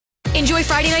Enjoy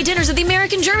Friday night dinners at the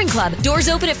American German Club. Doors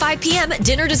open at 5 p.m.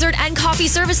 Dinner, dessert, and coffee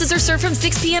services are served from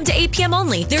 6 p.m. to 8 p.m.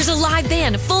 only. There's a live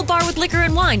band, full bar with liquor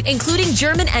and wine, including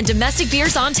German and domestic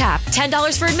beers on tap.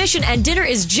 $10 for admission, and dinner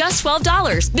is just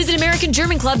 $12. Visit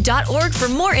AmericanGermanClub.org for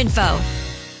more info.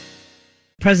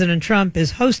 President Trump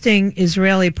is hosting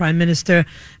Israeli Prime Minister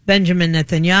Benjamin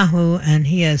Netanyahu, and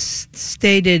he has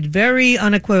stated very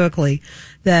unequivocally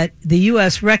that the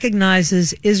U.S.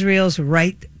 recognizes Israel's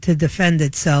right to defend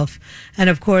itself. And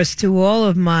of course, to all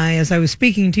of as I was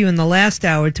speaking to you in the last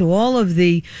hour, to all of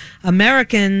the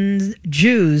American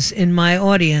Jews in my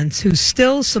audience who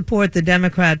still support the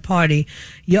Democrat Party,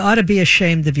 you ought to be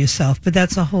ashamed of yourself. But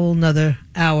that's a whole nother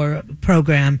hour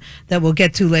program that we'll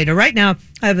get to later. Right now,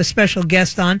 I have a special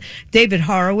guest on, David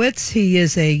Horowitz. He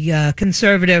is a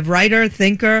conservative writer,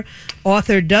 thinker,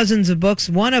 authored dozens of books,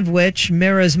 one of which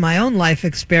mirrors my own life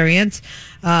experience,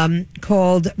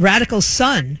 called Radical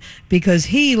Son, because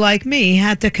he, like me,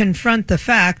 had to confront the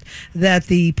fact that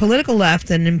the political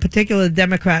left, and in particular the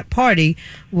Democrat Party,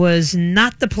 was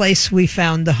not the place we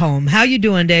found a home. How you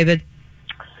doing, David?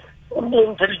 I'm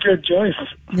doing pretty good, Joyce.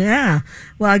 Yeah.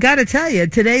 Well, I got to tell you,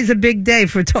 today's a big day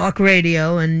for talk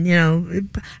radio, and, you know,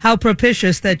 how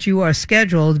propitious that you are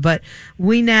scheduled. But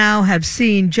we now have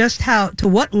seen just to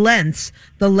what lengths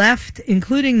the left,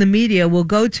 including the media, will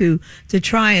go to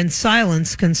try and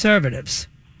silence conservatives.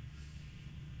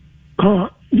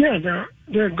 Yeah,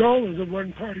 their goal is a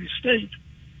one-party state.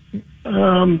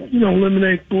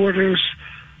 Eliminate borders,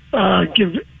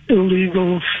 give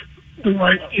illegals the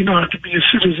right, you don't have to be a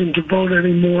citizen to vote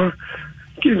anymore,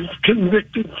 give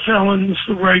convicted felons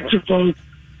the right to vote,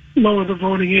 lower the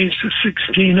voting age to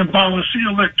 16, abolish the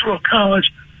Electoral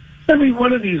College. Every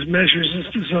one of these measures is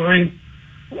designed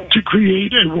to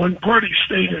create a one-party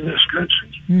state in this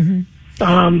country. Mm-hmm.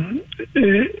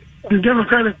 The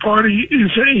Democratic Party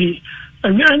is I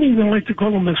don't even like to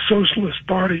call them a socialist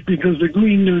party, because the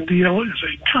Green New Deal is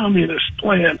a communist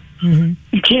plan. Mm-hmm.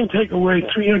 You can't take away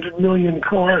 300 million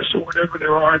cars or whatever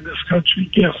there are in this country,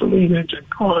 gasoline engine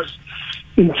cars,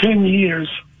 in 10 years,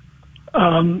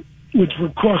 which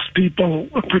would cost people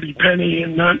a pretty penny,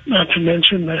 and not to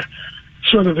mention the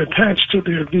sort of attached to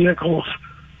their vehicles,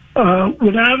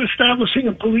 without establishing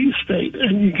a police state.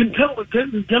 And you can tell that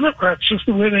the Democrats, just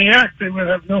the way they act, they would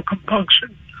have no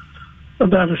compunction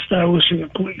about establishing a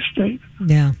police state.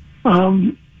 Yeah.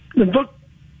 The book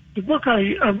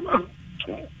I'm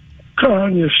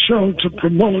on your show to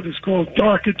promote is called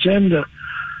Dark Agenda: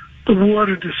 The War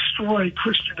to Destroy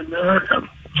Christian America.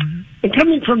 Mm-hmm. And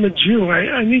coming from a Jew,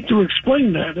 I need to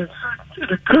explain that.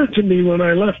 It occurred to me when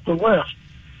I left the left,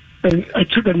 and I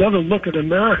took another look at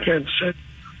America and said,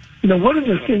 what are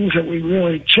the things that we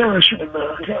really cherish in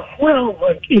America? Well,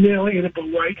 like inalienable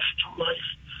rights to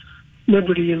life,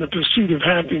 liberty, and the pursuit of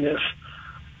happiness.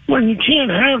 Well, you can't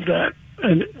have that,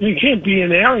 and you can't be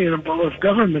inalienable if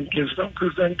government gives them,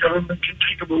 because then government can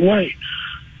take them away.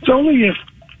 It's only if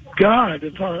God,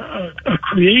 if a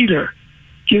creator,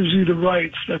 gives you the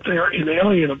rights that they are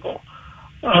inalienable.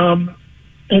 And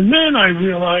then I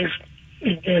realized,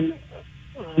 again,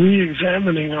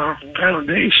 re-examining our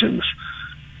foundations,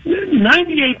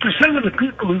 98% of the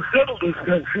people who settled this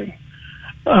country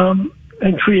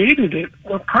and created it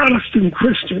were Protestant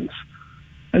Christians.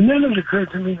 And then it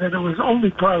occurred to me that it was only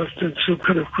Protestants who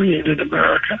could have created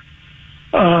America.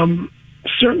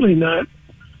 Certainly not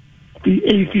the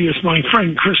atheist, my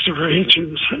friend Christopher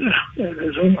Hitchens,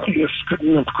 as atheists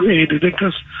couldn't have created it,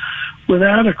 because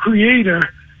without a creator,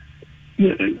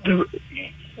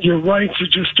 your rights are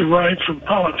just derived from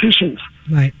politicians.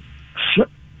 Right.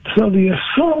 So the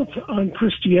assault on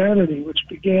Christianity, which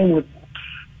began with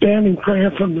banning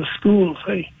prayer from the schools,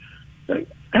 a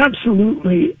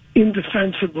absolutely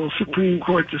indefensible Supreme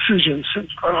Court decision.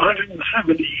 Since for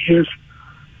 170 years,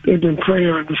 they've been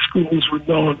prayer in the schools with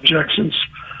no objections,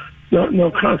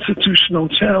 no constitutional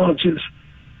challenges,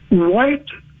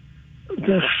 wiped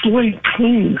the slate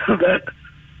clean so that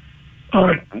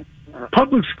our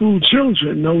public school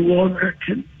children no longer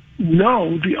can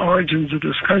know the origins of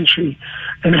this country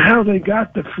and how they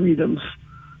got the freedoms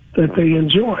that they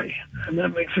enjoy. And that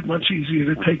makes it much easier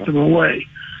to take them away.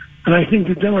 And I think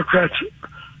the Democrats,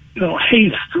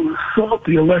 haste to assault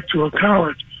the Electoral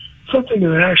College, something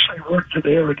that actually worked to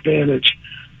their advantage.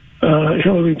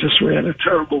 Hillary just ran a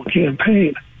terrible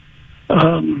campaign.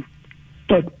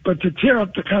 But to tear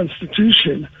up the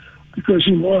Constitution because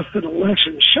you lost an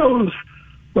election shows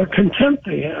what contempt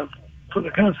they have for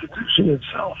the Constitution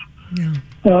itself. Yeah.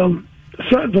 So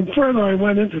the further I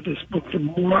went into this book, the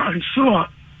more I saw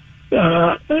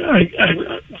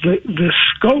the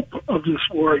scope of this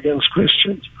war against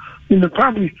Christians. I mean,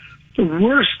 probably the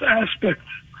worst aspect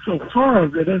so far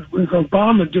of it was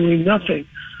Obama doing nothing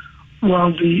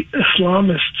while the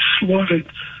Islamists slaughtered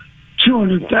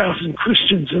 200,000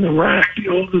 Christians in Iraq, the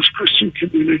oldest Christian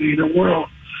community in the world.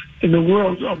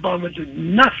 Obama did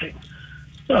nothing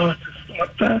to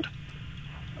stop that.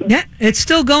 Yeah, it's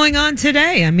still going on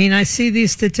today. I mean, I see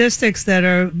these statistics that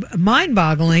are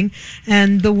mind-boggling,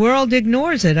 and the world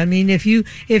ignores it. I mean, if you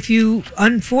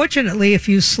unfortunately, if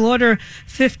you slaughter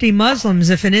 50 Muslims,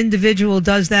 if an individual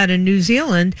does that in New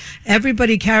Zealand,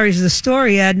 everybody carries the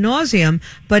story ad nauseum,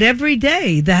 but every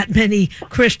day that many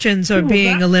Christians are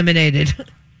being eliminated.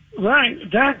 Right.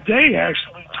 That day,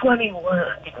 actually, 20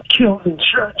 were killed in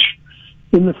church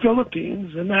in the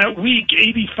Philippines, and that week,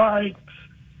 85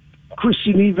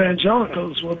 Christian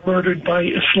evangelicals were murdered by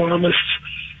Islamists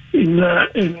in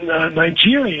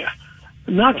Nigeria.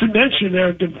 Not to mention there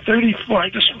have been 34, I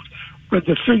just read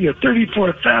the figure,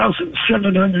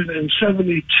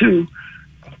 34,772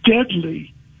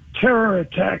 deadly terror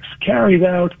attacks carried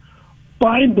out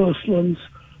by Muslims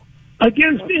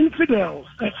against infidels.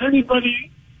 That's anybody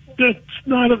that's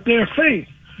not of their faith.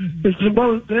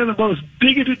 Mm-hmm. They're the most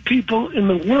bigoted people in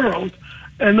the world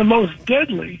and the most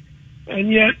deadly,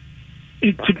 and yet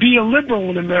to be a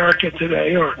liberal in America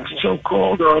today, or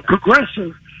so-called, or a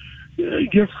progressive,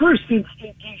 your first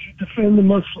instinct is you defend the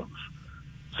Muslims.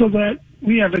 So that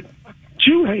we have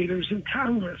Jew haters in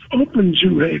Congress, open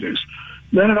Jew haters.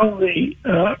 Not only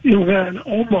Ilhan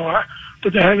Omar,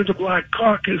 but the head of the Black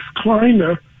Caucus,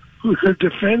 Kleiner, who's a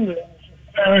defender,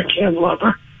 American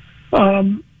lover.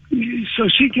 So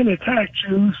she can attack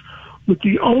Jews with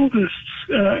the oldest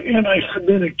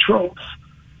anti-Semitic tropes.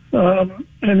 And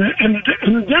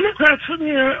the Democrats,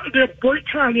 they're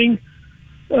boycotting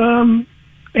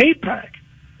AIPAC.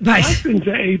 Right. I've been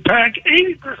to AIPAC.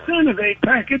 80% of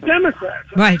AIPAC are Democrats.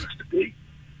 Right. To be.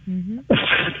 Mm-hmm.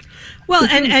 Well,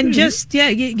 and just,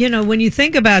 you know, when you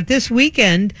think about this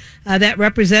weekend, that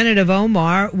Representative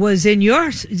Omar was in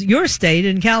your state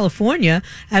in California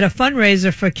at a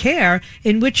fundraiser for CARE,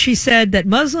 in which she said that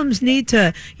Muslims need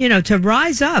to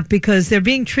rise up because they're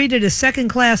being treated as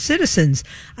second-class citizens.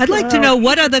 I'd like to know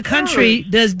what other country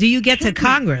do you get to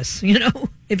Congress,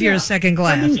 if you're a second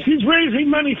class? I mean, she's raising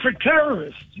money for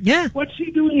terrorists. Yeah. What's she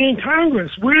doing in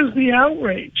Congress? Where's the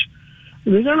outrage?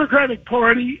 The Democratic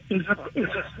Party is a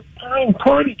supreme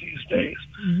party these days.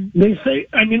 Mm-hmm. They say,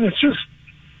 I mean, it's just,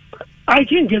 I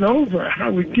can't get over how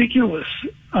ridiculous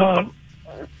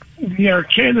their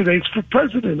candidates for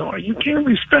president are. You can't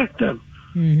respect them.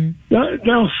 Mm-hmm.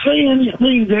 They'll say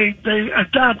anything. They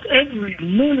adopt every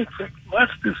lunatic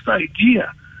leftist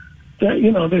idea that,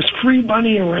 there's free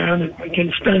money around and we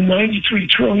can spend $93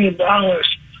 trillion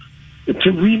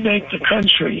to remake the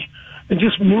country and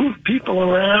just move people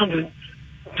around and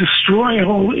destroy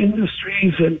whole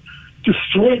industries and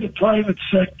destroy the private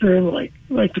sector, like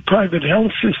the private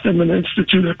health system, and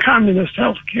institute a communist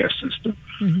health care system.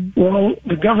 Mm-hmm. Well,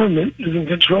 the government is in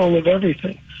control of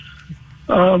everything.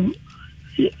 And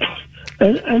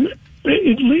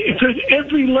it's at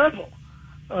every level.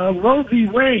 Roe v.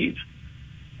 Wade,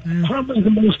 probably the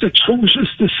most atrocious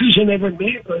decision ever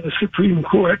made by the Supreme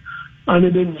Court on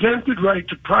an invented right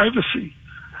to privacy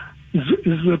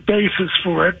is the basis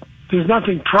for it. There's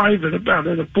nothing private about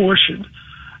an abortion.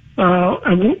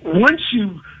 And once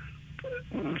you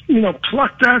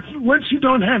pluck that, once you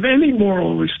don't have any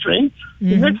moral restraint, mm-hmm.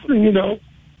 the next thing you know,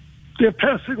 they're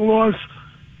passing laws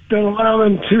that allow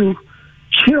them to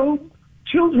kill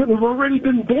children who've already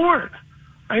been born.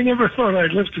 I never thought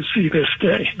I'd live to see this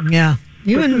day. Yeah,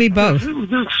 you and me both.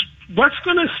 What's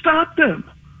going to stop them?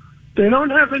 They don't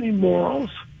have any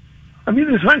morals. I mean,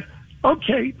 it's like,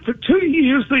 okay, for 2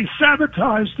 years they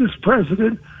sabotaged this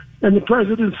president and the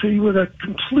presidency with a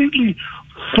completely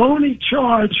phony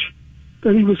charge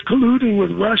that he was colluding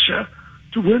with Russia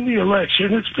to win the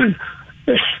election. It's been,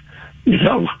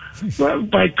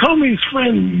 by Comey's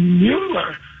friend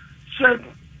Mueller said,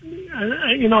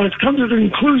 it's come to the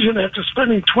conclusion after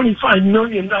spending $25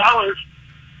 million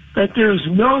that there was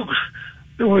no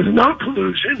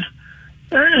collusion.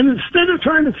 And instead of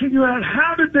trying to figure out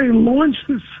how did they launch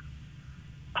this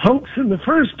hoax in the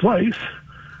first place,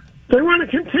 they want to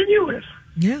continue it.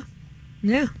 Yeah.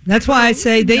 That's why I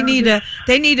say they need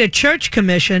a church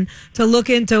commission to look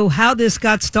into how this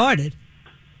got started.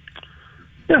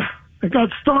 Yeah, it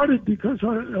got started because the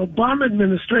Obama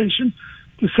administration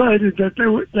decided that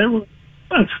they were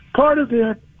as part of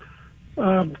their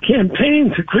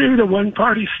campaign to create a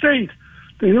one-party state.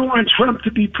 They didn't want Trump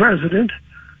to be president,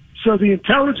 so the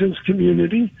intelligence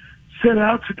community set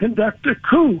out to conduct a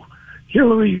coup.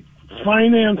 Hillary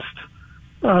financed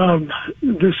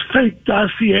this fake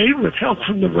dossier with help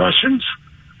from the Russians,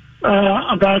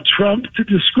 about Trump to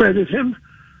discredit him.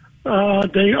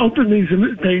 They opened these.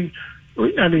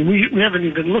 We haven't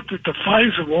even looked at the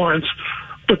FISA warrants,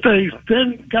 but they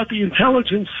then got the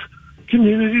intelligence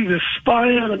community to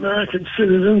spy on American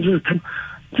citizens.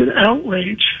 It's an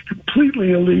outrage,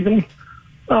 completely illegal,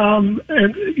 and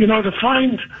to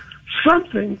find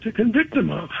something to convict him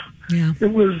of. Yeah.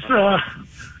 It was,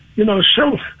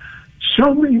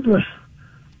 show me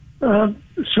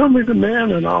the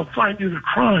man, and I'll find you the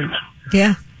crime.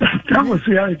 Yeah, that was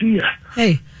the idea.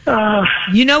 Hey,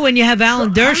 when you have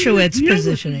Alan Dershowitz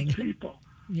positioning people.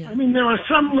 Yeah. I mean, there are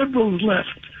some liberals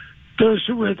left,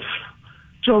 Dershowitz,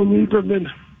 Joe Lieberman,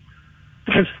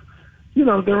 but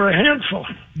they're a handful.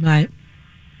 Right.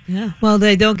 Yeah, well,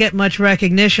 they don't get much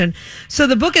recognition. So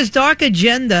the book is Dark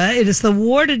Agenda. It is The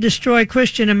War to Destroy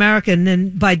Christian America,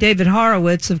 and by David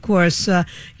Horowitz. Of course,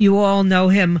 you all know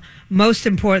him most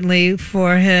importantly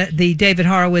for the David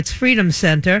Horowitz Freedom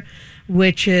Center,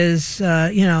 which is,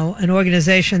 an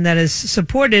organization that has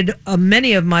supported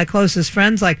many of my closest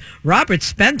friends, like Robert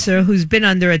Spencer, who's been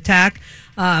under attack.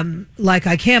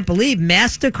 I can't believe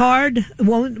MasterCard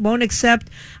won't accept.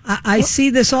 I see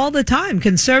this all the time.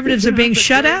 Conservatives are being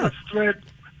shut out.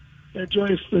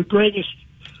 Joyce, the greatest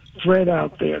threat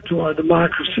out there to our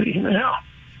democracy now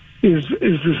is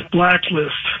this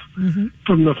blacklist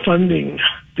from the funding.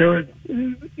 There are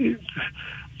the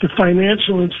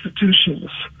financial institutions,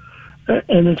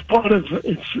 and it's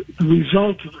the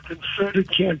result of a concerted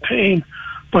campaign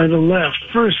by the left.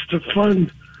 First, to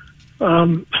fund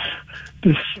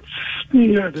this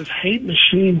hate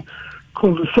machine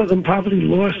called the Southern Poverty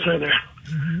Law Center,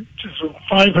 which is a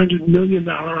 $500 million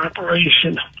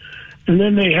operation. And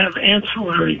then they have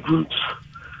ancillary groups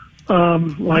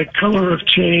like Color of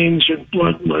Change and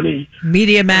Blood Money.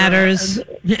 Media Matters.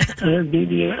 And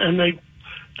media, and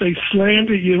they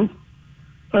slander you.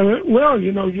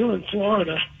 You're in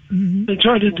Florida. They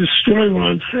tried to destroy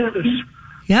Ron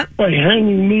DeSantis by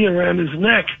hanging me around his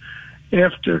neck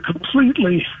after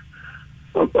completely,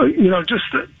 just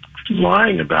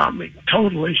lying about me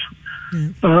totally.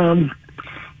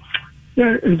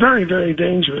 It's very, very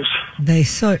dangerous. They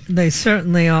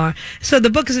certainly are. So the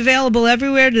book is available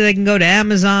everywhere. They can go to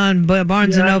Amazon,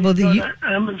 Barnes and Noble.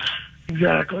 Amazon,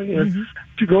 exactly.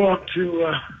 To go up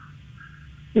to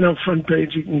front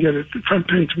page, you can get it.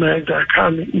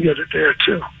 Frontpagemag.com, you can get it there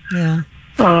too. Yeah.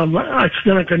 It's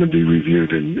not going to be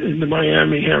reviewed in the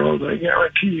Miami Herald, I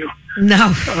guarantee you.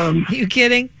 No. You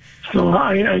kidding? So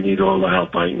I need all the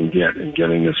help I can get in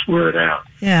getting this word out.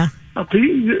 Yeah.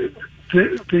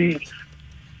 The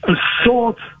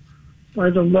assault by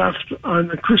the left on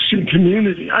the Christian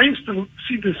community. I used to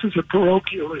see this as a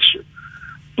parochial issue,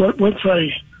 but once I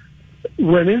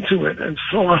went into it and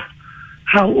saw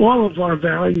how all of our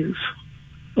values,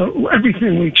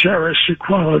 everything we cherish,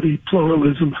 equality,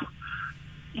 pluralism,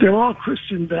 they're all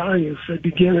Christian values. They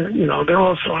begin, they're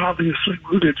also obviously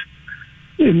rooted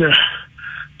in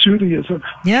Judaism.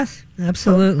 Yes,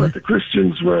 absolutely. But the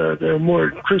Christians they're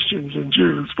more Christians than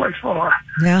Jews by far.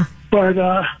 Yeah. But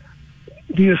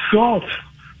the assault,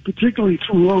 particularly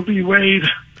through Roe v. Wade,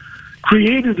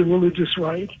 created a religious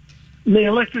right. And they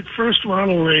elected first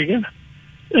Ronald Reagan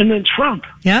and then Trump.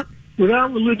 Yep.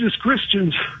 Without religious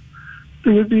Christians,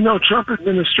 there would be no Trump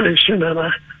administration,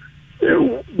 and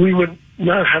we would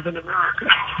not have an America.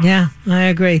 Yeah, I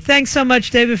agree. Thanks so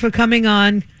much, David, for coming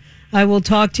on. I will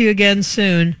talk to you again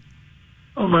soon.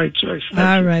 All right, Joyce.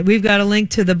 All right. We've got a link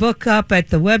to the book up at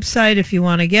the website if you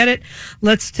want to get it.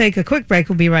 Let's take a quick break.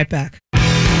 We'll be right back.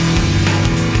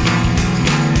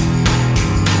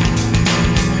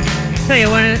 Tell you,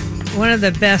 one of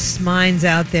the best minds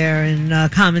out there in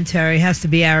commentary has to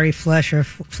be Ari Fleischer,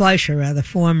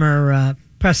 former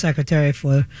press secretary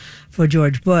for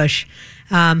George Bush,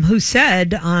 who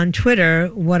said on Twitter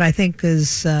what I think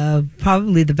is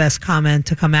probably the best comment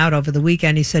to come out over the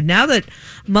weekend. He said, now that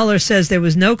Mueller says there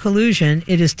was no collusion,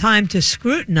 it is time to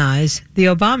scrutinize the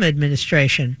Obama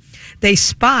administration. They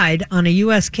spied on a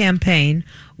U.S. campaign,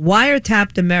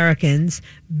 wiretapped Americans,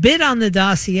 bid on the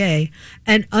dossier,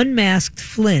 and unmasked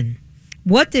Flynn.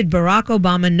 What did Barack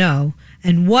Obama know,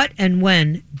 and what and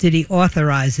when did he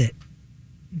authorize it?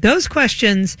 Those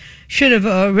questions should have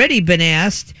already been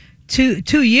asked 2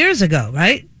 years ago,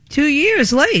 right? 2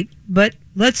 years late, but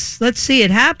let's see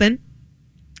it happen.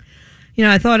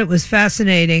 I thought it was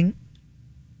fascinating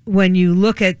when you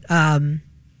look at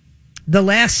the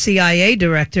last CIA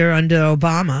director under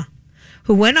Obama,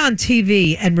 who went on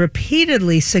TV and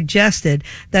repeatedly suggested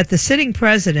that the sitting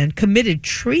president committed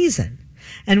treason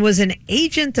and was an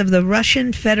agent of the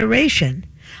Russian Federation.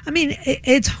 I mean,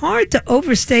 it's hard to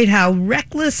overstate how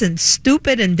reckless and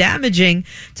stupid and damaging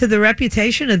to the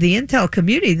reputation of the intel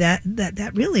community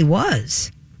that really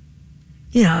was.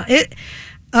 You know,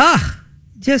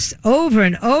 just over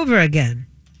and over again.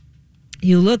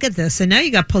 You look at this, and now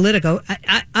you got Politico.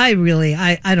 I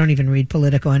don't even read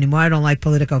Politico anymore. I don't like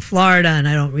Politico Florida, and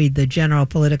I don't read the general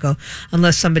Politico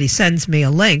unless somebody sends me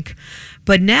a link.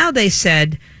 But now they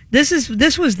said,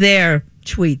 this was their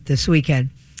tweet this weekend.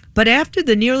 But after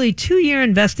the nearly 2-year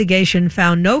investigation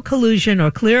found no collusion or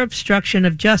clear obstruction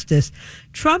of justice,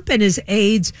 Trump and his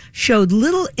aides showed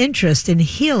little interest in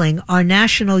healing our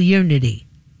national unity.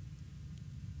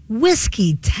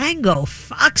 Whiskey, Tango,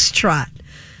 Foxtrot.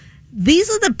 These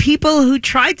are the people who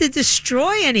tried to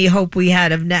destroy any hope we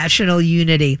had of national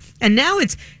unity. And now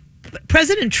it's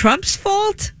President Trump's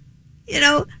fault? You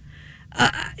know,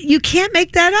 you can't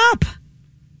make that up.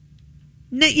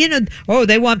 You know, oh,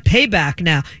 they want payback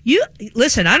now.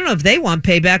 Listen, I don't know if they want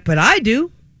payback, but I do.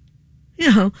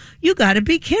 You know, you got to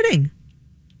be kidding.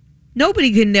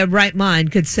 Nobody in their right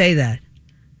mind could say that.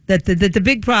 That the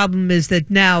big problem is that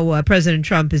now President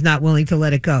Trump is not willing to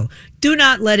let it go. Do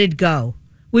not let it go.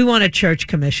 We want a church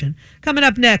commission. Coming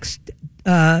up next,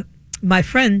 my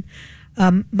friend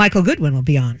Michael Goodwin will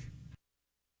be on.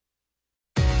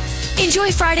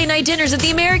 Enjoy Friday night dinners at the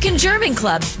American German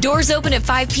Club. Doors open at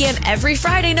 5 p.m. every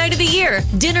Friday night of the year.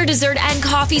 Dinner, dessert, and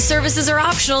coffee services are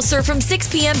optional, served from 6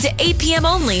 p.m. to 8 p.m.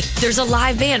 only. There's a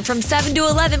live band from 7 to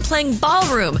 11 playing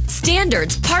ballroom,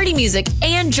 standards, party music,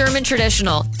 and German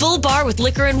traditional. Full bar with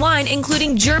liquor and wine,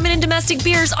 including German and domestic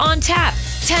beers on tap.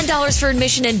 $10 for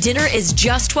admission and dinner is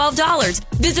just $12.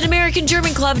 Visit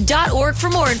AmericanGermanClub.org for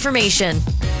more information.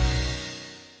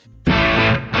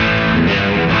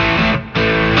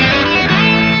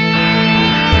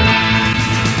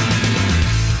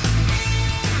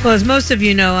 Well, as most of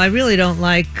you know, I really don't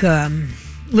like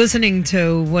listening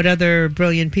to what other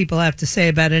brilliant people have to say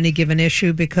about any given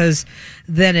issue, because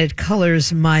then it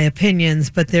colors my opinions.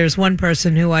 But there's one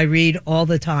person who I read all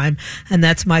the time, and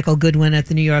that's Michael Goodwin at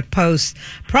the New York Post,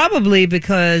 probably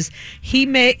because he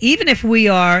may, even if we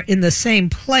are in the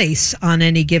same place on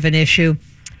any given issue,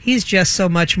 he's just so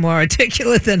much more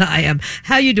articulate than I am.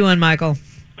 How you doing, Michael?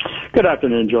 Good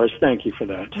afternoon, Joyce. Thank you for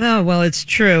that. Oh, well, it's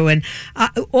true. And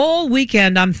all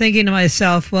weekend, I'm thinking to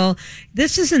myself, well,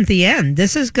 this isn't the end.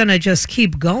 This is going to just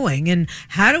keep going. And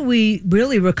how do we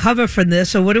really recover from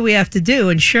this? Or what do we have to do?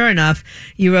 And sure enough,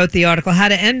 you wrote the article, How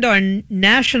to End Our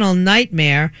National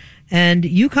Nightmare. And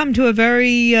you come to a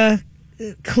very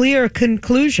clear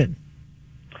conclusion.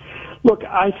 Look,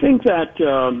 I think that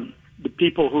the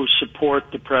people who support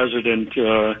the president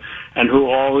and who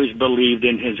always believed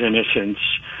in his innocence,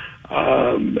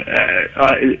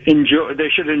 they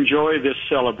should enjoy this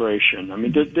celebration. I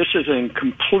mean, this is a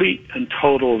complete and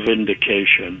total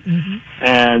vindication,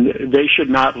 and they should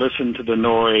not listen to the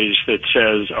noise that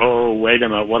says, "Oh, wait a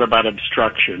minute, what about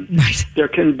obstruction?" Right. There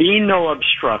can be no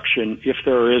obstruction if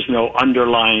there is no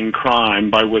underlying crime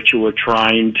by which you are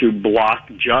trying to block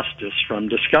justice from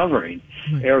discovering.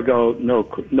 Right. Ergo,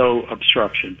 no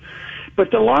obstruction.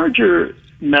 But the larger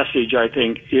message, I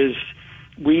think, is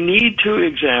we need to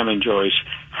examine, Joyce,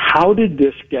 how did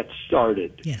this get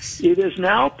started? Yes. It is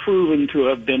now proven to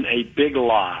have been a big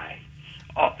lie.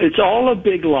 It's all a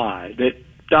big lie that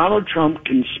Donald Trump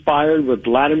conspired with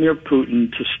Vladimir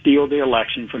Putin to steal the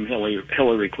election from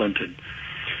Hillary Clinton.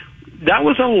 That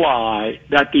was a lie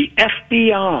that the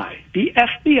FBI,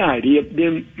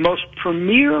 the most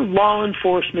premier law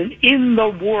enforcement in the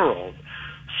world,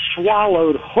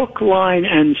 swallowed hook, line,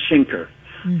 and sinker.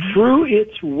 Threw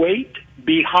its weight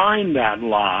behind that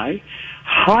lie,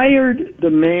 hired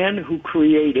the man who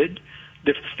created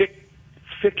the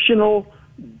fictional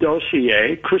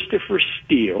dossier, Christopher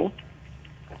Steele,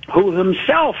 who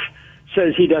himself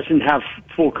says he doesn't have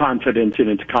full confidence in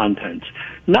its contents.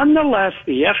 Nonetheless,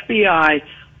 the FBI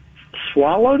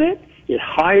swallowed it, it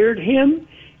hired him,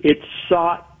 it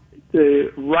sought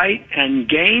the right and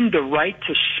gained the right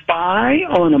to spy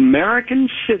on American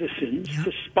citizens,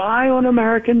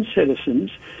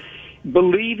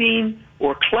 believing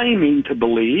or claiming to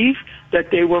believe that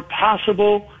they were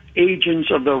possible agents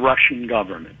of the Russian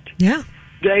government. Yeah.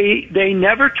 They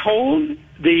never told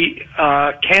the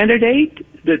candidate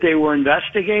that they were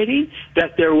investigating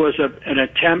that there was an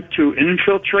attempt to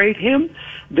infiltrate him.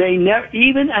 They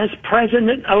even as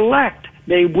president-elect,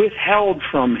 they withheld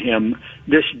from him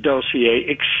this dossier,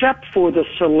 except for the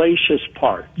salacious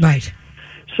part. Right.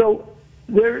 So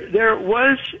there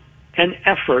was an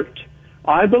effort,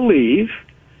 I believe,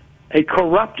 a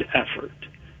corrupt effort,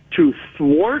 to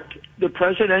thwart the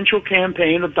presidential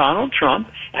campaign of Donald Trump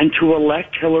and to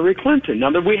elect Hillary Clinton.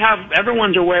 Now that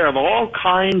everyone's aware of all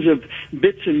kinds of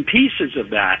bits and pieces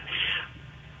of that,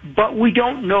 but we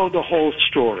don't know the whole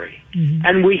story. Mm-hmm.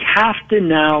 And we have to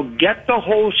now get the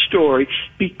whole story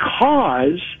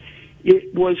because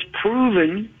it was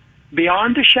proven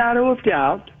beyond a shadow of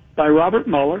doubt by Robert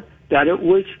Mueller that it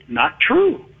was not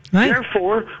true. Right.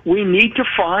 Therefore, we need to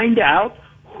find out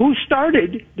who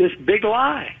started this big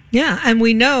lie. Yeah, and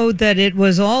we know that it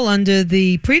was all under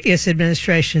the previous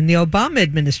administration, the Obama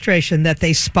administration, that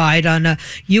they spied on a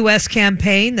U.S.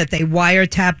 campaign, that they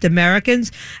wiretapped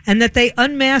Americans, and that they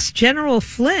unmasked General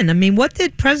Flynn. I mean, what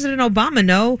did President Obama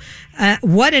know?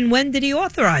 What and when did he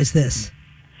authorize this?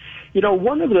 You know,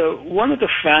 one of the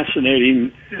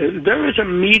fascinating, there is a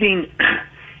meeting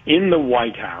in the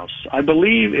White House. I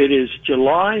believe it is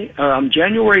January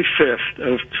 5th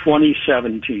of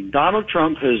 2017. Donald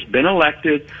Trump has been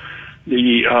elected.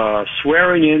 The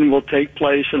swearing in will take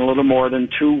place in a little more than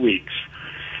 2 weeks.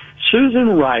 Susan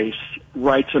Rice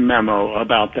writes a memo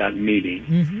about that meeting,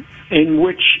 mm-hmm. in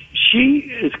which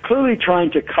she is clearly trying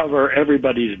to cover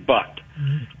everybody's butt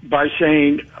mm-hmm. by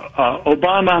saying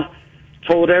Obama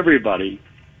told everybody,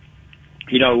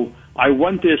 you know, I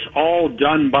want this all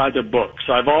done by the books.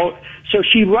 So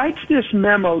she writes this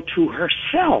memo to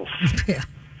herself. Yeah.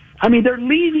 I mean, they're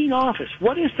leaving office.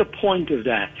 What is the point of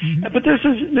that? Mm-hmm. But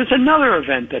there's another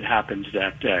event that happens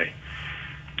that day.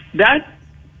 That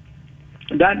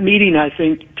meeting, I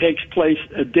think, takes place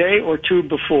a day or two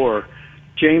before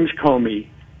James Comey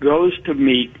goes to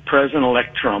meet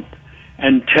President-elect Trump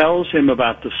and tells him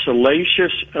about the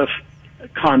salacious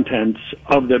contents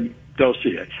of the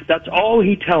dossier. That's all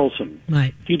he tells him.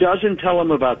 Right. He doesn't tell him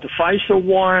about the FISA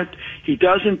warrant. He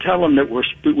doesn't tell him that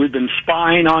we've been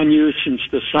spying on you since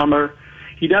the summer.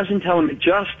 He doesn't tell him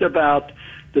just about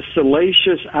the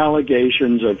salacious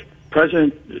allegations of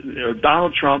President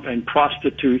Donald Trump and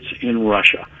prostitutes in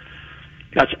Russia.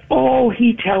 That's all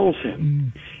he tells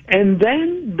him. And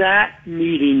then that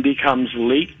meeting becomes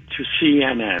leaked to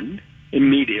CNN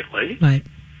immediately. Right.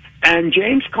 And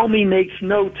James Comey makes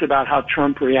notes about how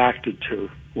Trump reacted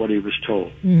to what he was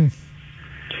told. Mm.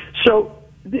 So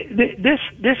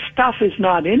this stuff is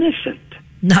not innocent.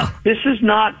 No, it's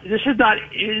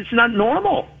not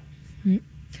normal. Mm.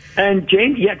 And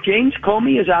James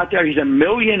Comey is out there. He's a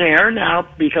millionaire now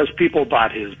because people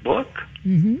bought his book.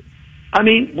 Mm-hmm. I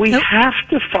mean, we have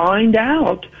to find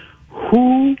out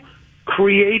who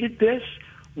created this.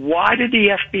 Why did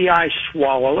the FBI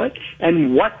swallow it?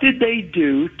 And what did they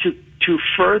do to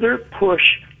further push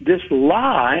this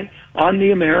lie on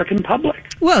the American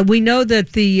public? Well, we know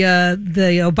that the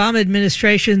Obama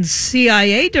administration's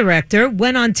CIA director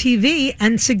went on TV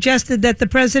and suggested that the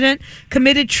president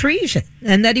committed treason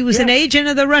and that he was an agent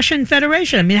of the Russian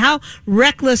Federation. I mean, how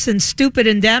reckless and stupid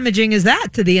and damaging is that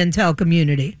to the intel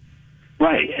community?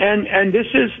 Right, and this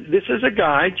is a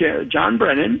guy, John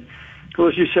Brennan, who,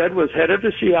 as you said, was head of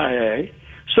the CIA.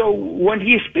 So when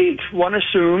he speaks, one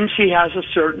assumes he has a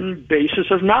certain basis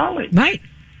of knowledge. Right?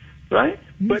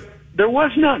 Mm-hmm. But there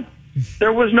was none.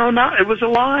 There was no knowledge. It was a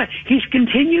lie. He's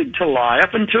continued to lie.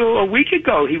 Up until a week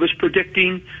ago, he was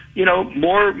predicting, you know,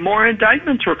 more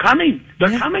indictments were coming.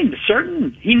 They're coming,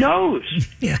 certain. He knows.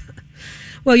 Yeah.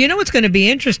 Well, you know what's going to be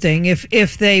interesting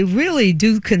if they really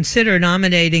do consider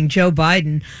nominating Joe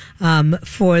Biden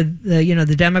for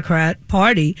the Democrat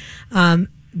Party.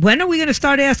 When are we going to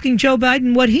start asking Joe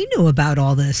Biden what he knew about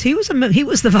all this? He was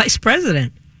the vice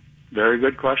president. Very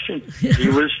good question. He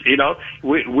was,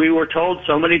 we were told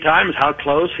so many times how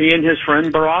close he and his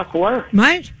friend Barack were.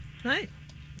 Right.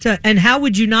 So, and how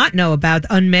would you not know about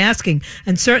unmasking?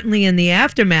 And certainly in the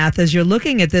aftermath, as you're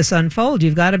looking at this unfold,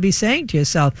 you've got to be saying to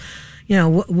yourself, you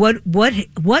know,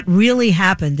 what really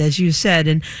happened, as you said.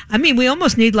 And I mean, we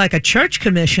almost need like a church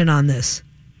commission on this.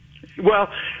 Well,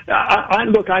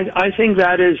 I think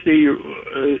that is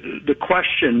the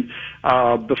question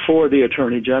before the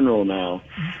Attorney General now.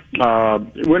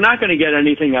 We're not going to get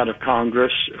anything out of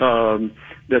Congress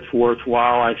that's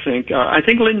worthwhile, I think. I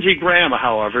think Lindsey Graham,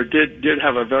 however, did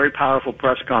have a very powerful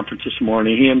press conference this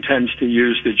morning. He intends to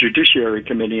use the Judiciary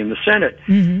Committee in the Senate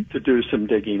to do some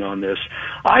digging on this.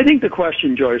 I think the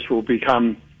question, Joyce, will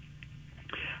become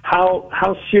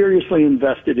how seriously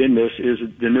invested in this is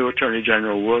the new Attorney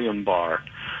General, William Barr,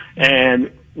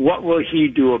 and what will he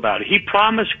do about it? He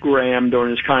promised Graham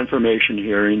during his confirmation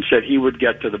hearing, said he would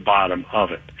get to the bottom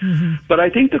of it. Mm-hmm. But I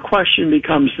think the question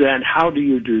becomes then, how do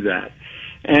you do that?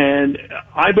 And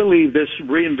I believe this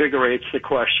reinvigorates the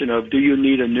question of, do you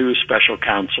need a new special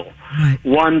counsel? Right.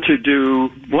 One to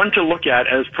look at,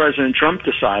 as President Trump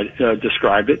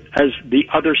described it, as the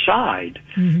other side,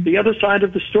 the other side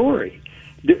of the story.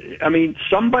 I mean,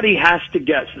 somebody has to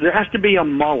guess. There has to be a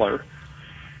Mueller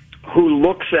who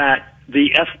looks at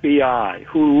the FBI,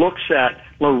 who looks at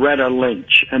Loretta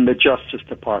Lynch and the Justice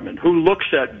Department, who looks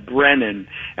at Brennan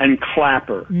and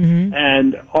Clapper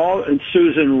and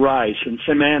Susan Rice and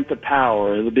Samantha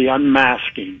Power, the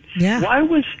unmasking. Yeah. Why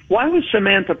was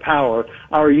Samantha Power,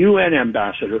 our UN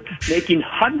ambassador, making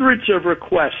hundreds of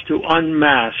requests to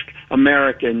unmask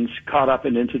Americans caught up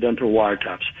in incidental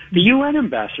wiretaps? The UN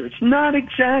ambassador. It's not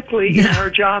exactly in her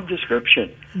job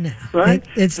description. No, right?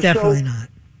 It's definitely not.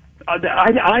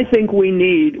 I think we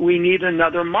need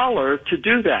another Mueller to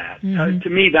do that. To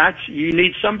me, you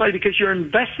need somebody, because you're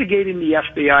investigating the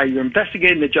FBI, you're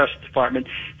investigating the Justice Department.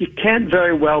 You can't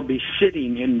very well be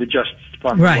sitting in the Justice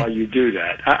Department while you do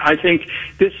that. I think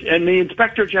this, and the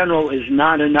Inspector General is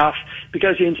not enough,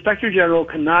 because the Inspector General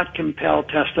cannot compel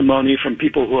testimony from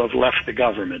people who have left the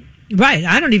government. Right.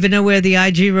 I don't even know where the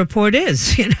IG report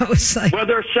is. It's like... Well,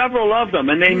 there are several of them,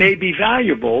 and they may be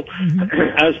valuable,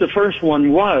 as the first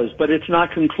one was, but it's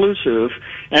not conclusive,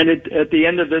 and at the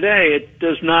end of the day, it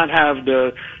does not have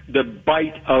the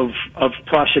bite of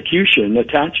prosecution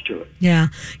attached to it. Yeah.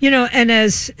 And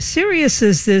as serious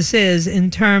as this is in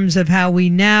terms of how we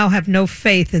now have no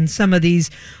faith in some of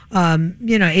these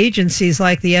agencies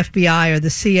like the FBI or the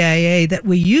CIA that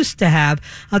we used to have,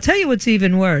 I'll tell you what's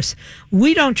even worse.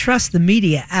 We don't trust the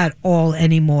media at all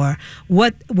anymore.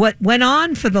 What went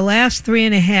on for the last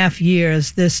 3.5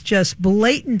 years, this just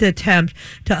blatant attempt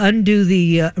to undo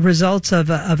the results of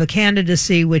a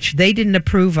candidacy which they didn't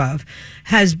approve of,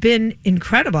 has been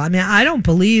incredible. I mean, I don't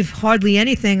believe hardly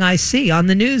anything I see on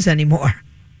the news anymore.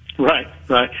 Right.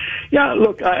 Yeah,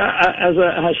 look, as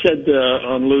I said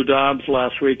on Lou Dobbs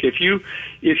last week, if you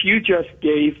just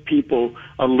gave people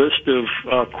a list of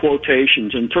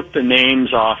quotations and took the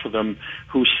names off of them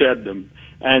who said them,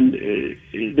 and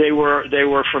they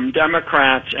were from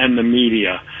Democrats and the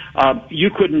media, you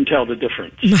couldn't tell the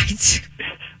difference. Right.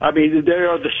 I mean, they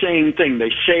are the same thing. They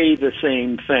say the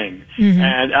same thing.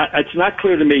 And it's not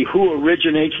clear to me who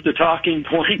originates the talking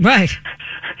point. Right.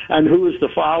 And who is the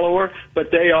follower, but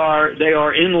they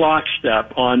are in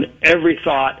lockstep on every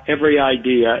thought, every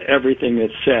idea, everything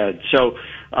that's said. So,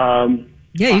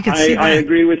 you can see that. I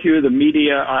agree with you. The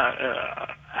media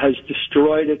has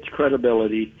destroyed its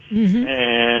credibility,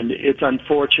 and it's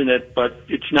unfortunate, but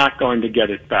it's not going to get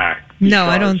it back. No,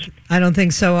 I don't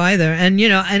think so either. And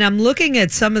and I'm looking at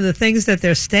some of the things that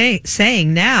they're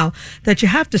saying now that you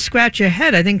have to scratch your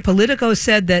head. I think Politico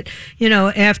said that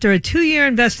after a 2-year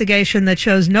investigation that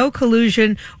shows no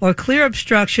collusion or clear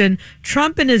obstruction,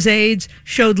 Trump and his aides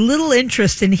showed little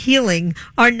interest in healing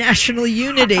our national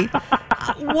unity.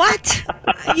 What?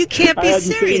 You can't be serious.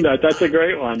 I hadn't seen that. That's a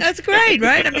great one. That's great,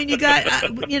 right? I mean, you got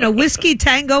Whiskey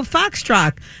Tango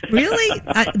Foxtrot. Really?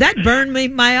 That burned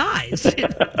my eyes.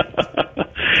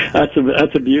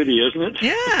 That's a beauty, isn't it?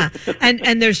 Yeah,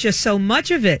 and there's just so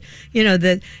much of it,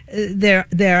 that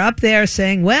they're up there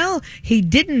saying, well, he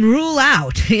didn't rule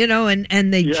out,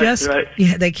 and they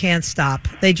they can't stop.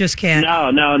 They just can't.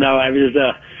 No. I mean,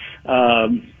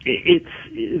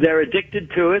 they're addicted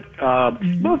to it.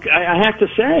 Look, I have to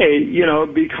say,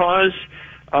 because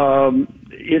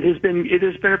it has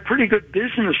been a pretty good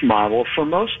business model for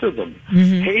most of them.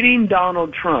 Hating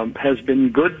Donald Trump has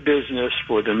been good business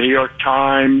for the New York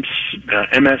Times,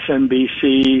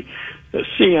 MSNBC,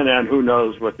 CNN, who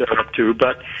knows what they're up to,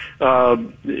 but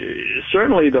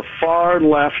certainly the far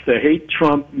left, the hate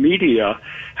Trump media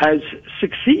has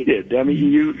succeeded. I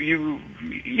mean,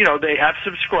 they have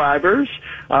subscribers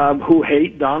who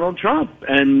hate Donald Trump,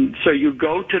 and so you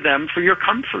go to them for your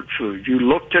comfort food. You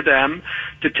look to them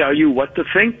to tell you what to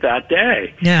think that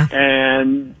day,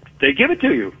 and they give it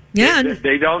to you. Yeah,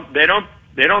 they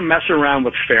don't mess around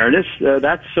with fairness.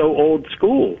 That's so old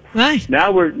school. Right.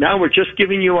 Now we're just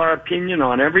giving you our opinion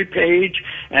on every page,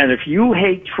 and if you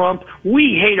hate Trump,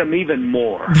 we hate him even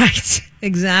more. Right.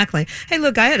 Exactly. Hey,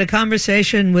 look, I had a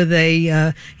conversation with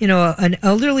an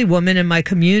elderly woman in my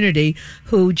community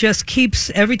who just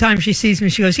keeps, every time she sees me,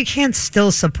 she goes, "You can't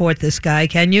still support this guy,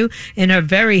 can you?" in her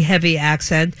very heavy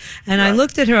accent. And I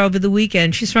looked at her over the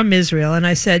weekend. She's from Israel. And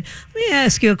I said, "Let me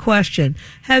ask you a question.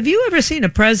 Have you ever seen a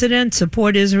president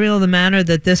support Israel the manner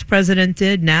that this president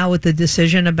did now with the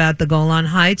decision about the Golan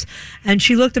Heights?" And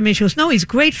she looked at me and she goes, "No, he's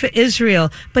great for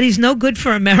Israel, but he's no good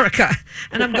for America."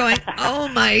 And I'm going, oh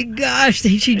my gosh.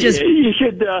 she just... You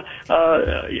should,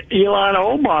 Ilhan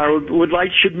Omar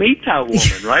should meet that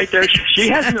woman, right? She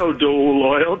has no dual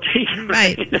loyalty.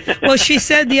 Right. Well, she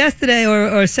said yesterday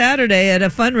or Saturday at a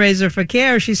fundraiser for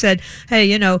CARE, she said,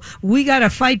 hey, we got to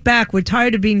fight back. We're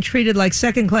tired of being treated like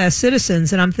second-class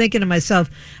citizens. And I'm thinking to myself,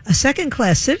 a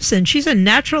second-class citizen? She's a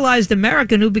naturalized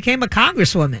American who became a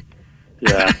congresswoman.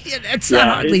 Yeah. That's not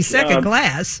hardly second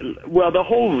class. Well, the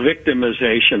whole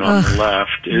victimization on the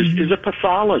left is a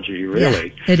pathology,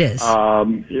 really. Yeah, it is.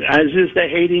 As is the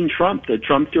hating Trump, the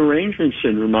Trump derangement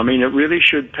syndrome. I mean, it really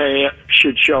should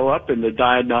show up in the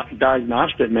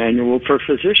diagnostic manual for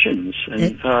physicians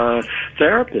and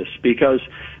therapists, because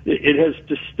it has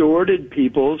distorted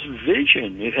people's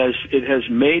vision. It has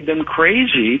made them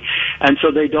crazy, and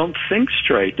so they don't think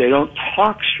straight. They don't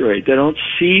talk straight. They don't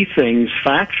see things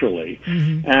factually,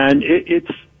 and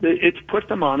it's put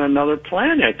them on another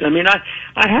planet. I mean,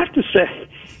 I have to say,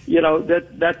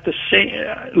 that the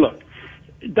same. Look,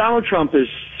 Donald Trump is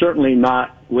certainly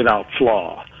not without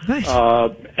flaw. Right.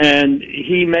 And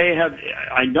he may have,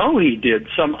 I know he did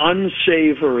some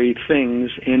unsavory things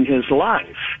in his life,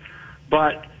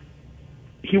 but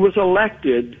he was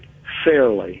elected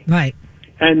fairly. Right.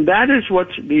 And that is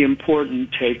what's the important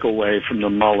takeaway from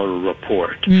the Mueller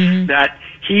report, that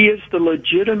he is the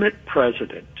legitimate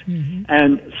president.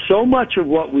 And so much of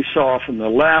what we saw from the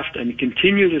left and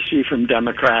continue to see from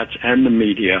Democrats and the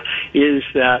media is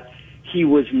that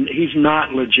he's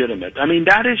not legitimate. I mean,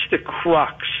 that is the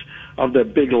crux of the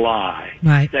big lie,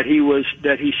 right, that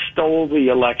he stole the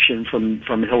election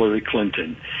from Hillary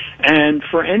Clinton. And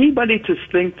for anybody to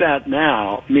think that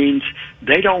now means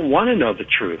they don't want to know the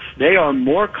truth. They are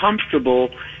more comfortable.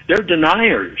 They're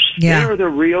deniers. Yeah. They are the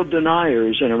real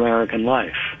deniers in American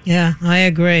life. Yeah, I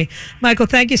agree. Michael,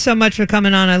 thank you so much for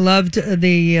coming on. I loved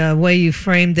the way you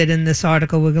framed it in this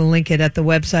article. We're going to link it at the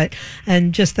website.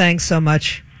 And just thanks so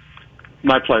much.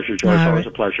 My pleasure, Joyce. Always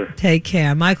a pleasure. Take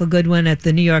care. Michael Goodwin at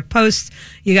the New York Post.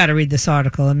 You got to read this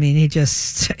article. I mean, he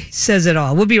just says it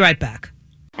all. We'll be right back.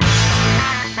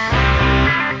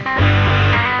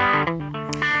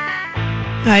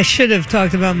 I should have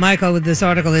talked about Michael with this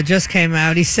article that just came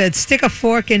out. He said, stick a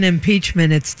fork in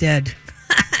impeachment, it's dead.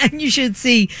 And you should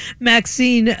see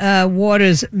Maxine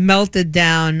Waters melted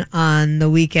down on the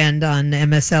weekend on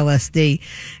MSLSD.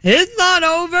 It's not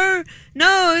over.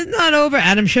 No, it's not over.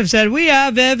 Adam Schiff said, we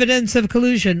have evidence of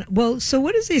collusion. Well, so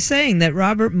what is he saying? That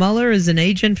Robert Mueller is an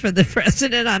agent for the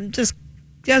president? I'm just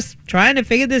trying to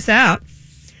figure this out.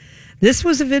 This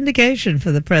was a vindication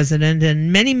for the president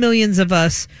and many millions of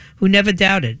us who never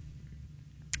doubted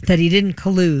that he didn't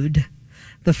collude.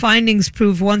 The findings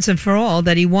prove once and for all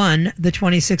that he won the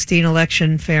 2016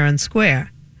 election fair and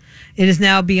square. It is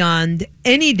now beyond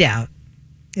any doubt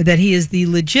that he is the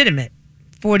legitimate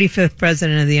 45th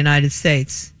president of the United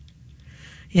States.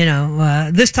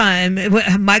 This time,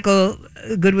 Michael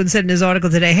Goodwin said in his article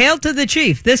today, hail to the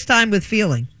chief, this time with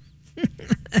feeling.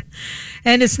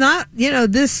 And it's not,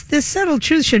 this settled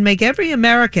truth should make every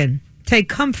American take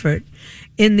comfort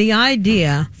in the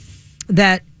idea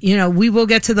that, we will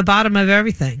get to the bottom of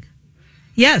everything.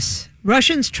 Yes,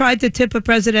 Russians tried to tip a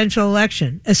presidential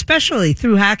election, especially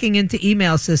through hacking into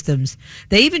email systems.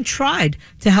 They even tried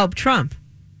to help Trump.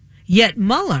 Yet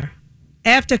Mueller,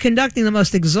 after conducting the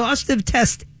most exhaustive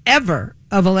test ever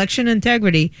of election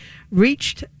integrity,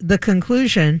 reached the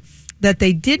conclusion that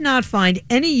they did not find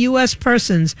any U.S.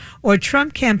 persons or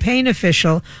Trump campaign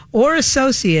official or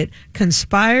associate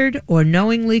conspired or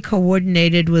knowingly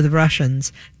coordinated with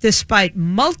Russians, despite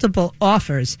multiple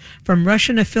offers from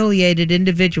Russian-affiliated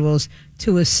individuals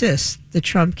to assist the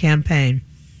Trump campaign.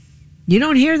 You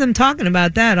don't hear them talking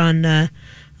about that on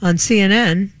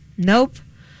CNN. Nope,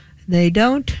 they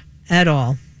don't at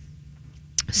all.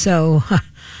 So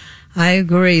I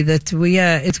agree that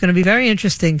it's going to be very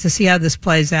interesting to see how this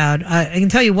plays out. I can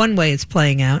tell you one way it's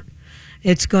playing out.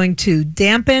 It's going to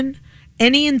dampen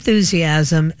any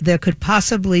enthusiasm there could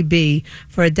possibly be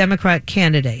for a Democrat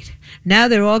candidate. Now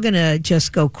they're all going to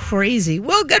just go crazy.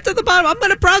 We'll get to the bottom. I'm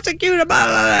going to prosecute him.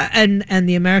 And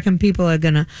the American people are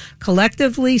going to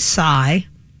collectively sigh,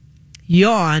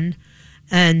 yawn,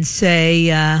 and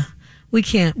say, we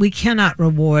cannot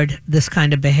reward this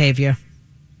kind of behavior.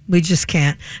 We just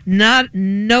can't.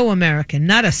 No American,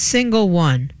 not a single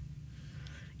one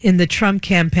in the Trump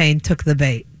campaign took the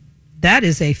bait. That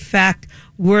is a fact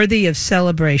worthy of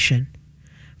celebration,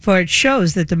 for it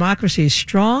shows that democracy is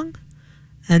strong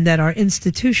and that our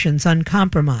institutions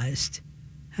uncompromised.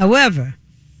 However,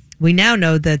 we now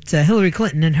know that Hillary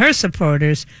Clinton and her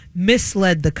supporters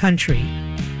misled the country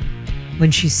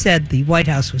when she said the White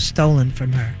House was stolen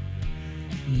from her.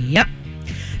 Yep.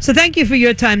 So thank you for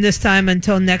your time this time.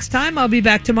 Until next time, I'll be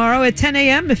back tomorrow at 10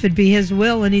 a.m. if it be his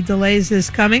will. Any delays is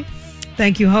coming.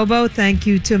 Thank you, Hobo. Thank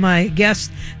you to my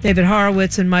guests, David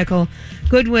Horowitz and Michael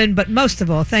Goodwin. But most of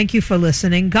all, thank you for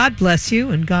listening. God bless you,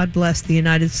 and God bless the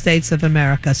United States of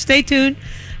America. Stay tuned.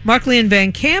 Markley and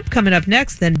Van Camp coming up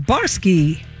next, then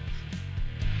Barsky.